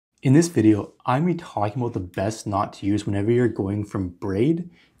In this video, I'm going to be talking about the best knot to use whenever you're going from braid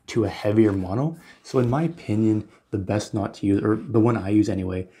to a heavier mono. So in my opinion, the best knot to use, or the one I use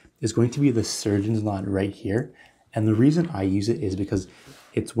anyway, is going to be the surgeon's knot right here. And the reason I use it is because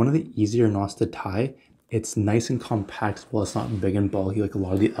it's one of the easier knots to tie. It's nice and compact as well. It's not big and bulky like a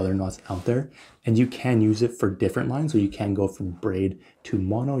lot of the other knots out there. And you can use it for different lines. So you can go from braid to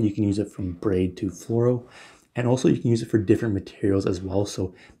mono. You can use it from braid to fluoro. And also you can use it for different materials as well.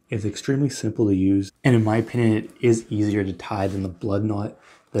 So it's extremely simple to use. And in my opinion, it is easier to tie than the blood knot,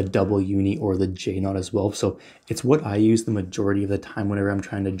 the double uni, or the J knot as well. So it's what I use the majority of the time whenever I'm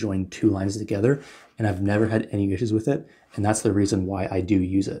trying to join two lines together. And I've never had any issues with it. And that's the reason why I do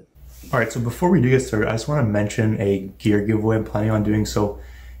use it. All right, so before we do get started, I just want to mention a gear giveaway I'm planning on doing. So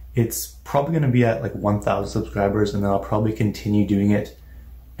it's probably going to be at like 1,000 subscribers, and then I'll probably continue doing it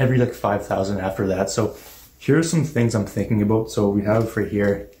every like 5,000 after that. So here are some things I'm thinking about. So we have for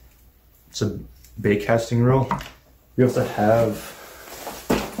here, it's a bait casting reel. We also have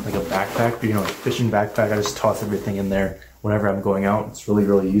like a backpack, you know, a fishing backpack. I just toss everything in there whenever I'm going out. It's really,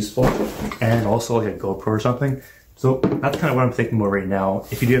 really useful. And also like a GoPro or something. So that's kind of what I'm thinking about right now.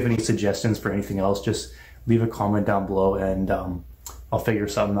 If you do have any suggestions for anything else, just leave a comment down below and I'll figure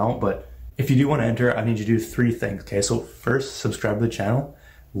something out. But if you do want to enter, I need you to do 3 things, okay? So first, subscribe to the channel,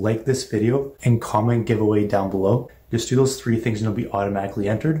 like this video, and comment giveaway down below. Just do those 3 things and you'll be automatically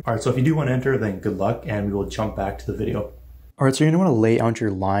entered. All right, so if you do want to enter, then good luck, and we will jump back to the video. All right, so you're gonna want to lay out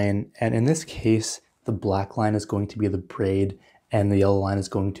your line, and in this case, the black line is going to be the braid, and the yellow line is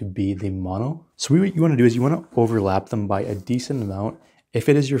going to be the mono. So what you want to do is you want to overlap them by a decent amount. If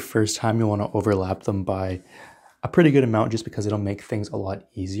it is your first time, you'll want to overlap them by a pretty good amount, just because it'll make things a lot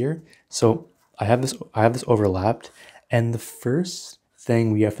easier. So I have this overlapped, and the first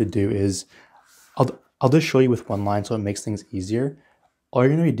thing we have to do is, I'll just show you with one line so it makes things easier. All you're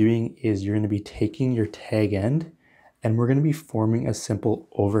going to be doing is you're going to be taking your tag end, and we're going to be forming a simple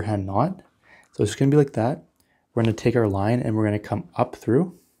overhand knot. So it's going to be like that. We're going to take our line and we're going to come up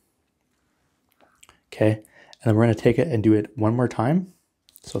through. Okay. And then we're going to take it and do it one more time.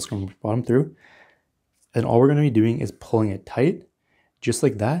 So it's going to bottom through. And all we're going to be doing is pulling it tight, just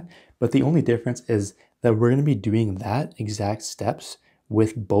like that. But the only difference is that we're going to be doing that exact steps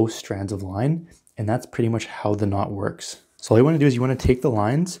with both strands of line. And that's pretty much how the knot works. So all you want to do is you want to take the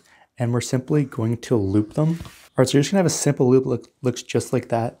lines and we're simply going to loop them. All right, so you're just going to have a simple loop, looks just like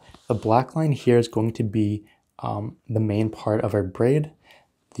that. The black line here is going to be the main part of our braid.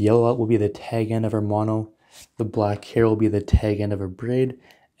 The yellow will be the tag end of our mono. The black here will be the tag end of our braid.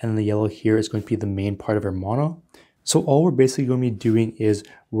 And the yellow here is going to be the main part of our mono. So all we're basically going to be doing is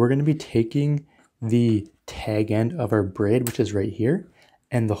we're going to be taking the tag end of our braid, which is right here,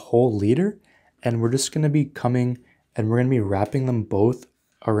 and the whole leader. And we're just going to be coming and we're going to be wrapping them both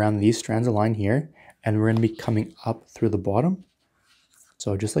around these strands of line here. And we're going to be coming up through the bottom.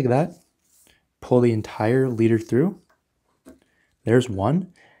 So just like that. Pull the entire leader through. There's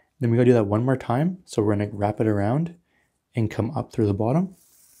one. Then we're going to do that one more time. So we're going to wrap it around and come up through the bottom.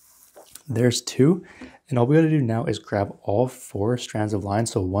 There's 2. And all we got to do now is grab all 4 strands of line.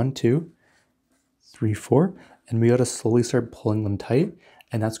 So 1, 2, 3, 4. And we got to slowly start pulling them tight.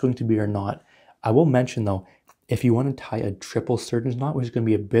 And that's going to be our knot. I will mention though, if you want to tie a triple surgeon's knot, which is going to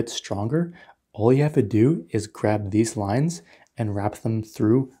be a bit stronger, all you have to do is grab these lines and wrap them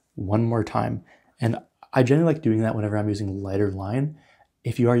through one more time. And I generally like doing that whenever I'm using lighter line.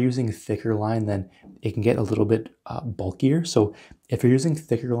 If you are using thicker line, then it can get a little bit bulkier. So if you're using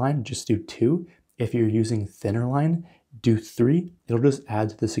thicker line, just do 2. If you're using thinner line, do 3. It'll just add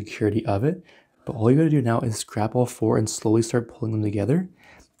to the security of it. But all you gotta do now is grab all 4 and slowly start pulling them together.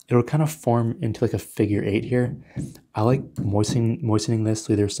 It'll kind of form into like a figure 8 here. I like moistening this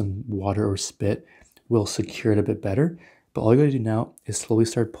so either some water or spit will secure it a bit better. But all you gotta do now is slowly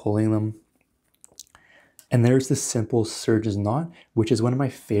start pulling them. And there's this simple surgeon's knot, which is one of my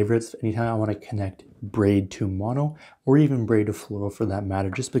favorites anytime I want to connect braid to mono, or even braid to fluoro for that matter,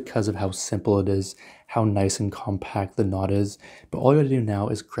 just because of how simple it is, how nice and compact the knot is. But all you gotta do now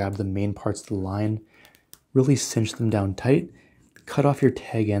is grab the main parts of the line, really cinch them down tight, cut off your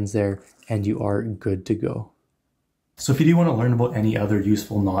tag ends there, and you are good to go. So if you do want to learn about any other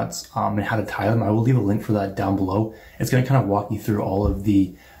useful knots and how to tie them, I will leave a link for that down below. It's going to kind of walk you through all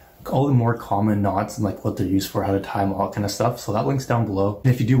the more common knots and like what they're used for, how to tie them, all that kind of stuff. So that link's down below.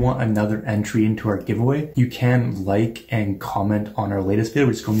 And if you do want another entry into our giveaway, you can like and comment on our latest video,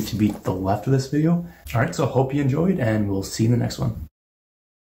 which is going to be to the left of this video. All right, so I hope you enjoyed, and we'll see you in the next one.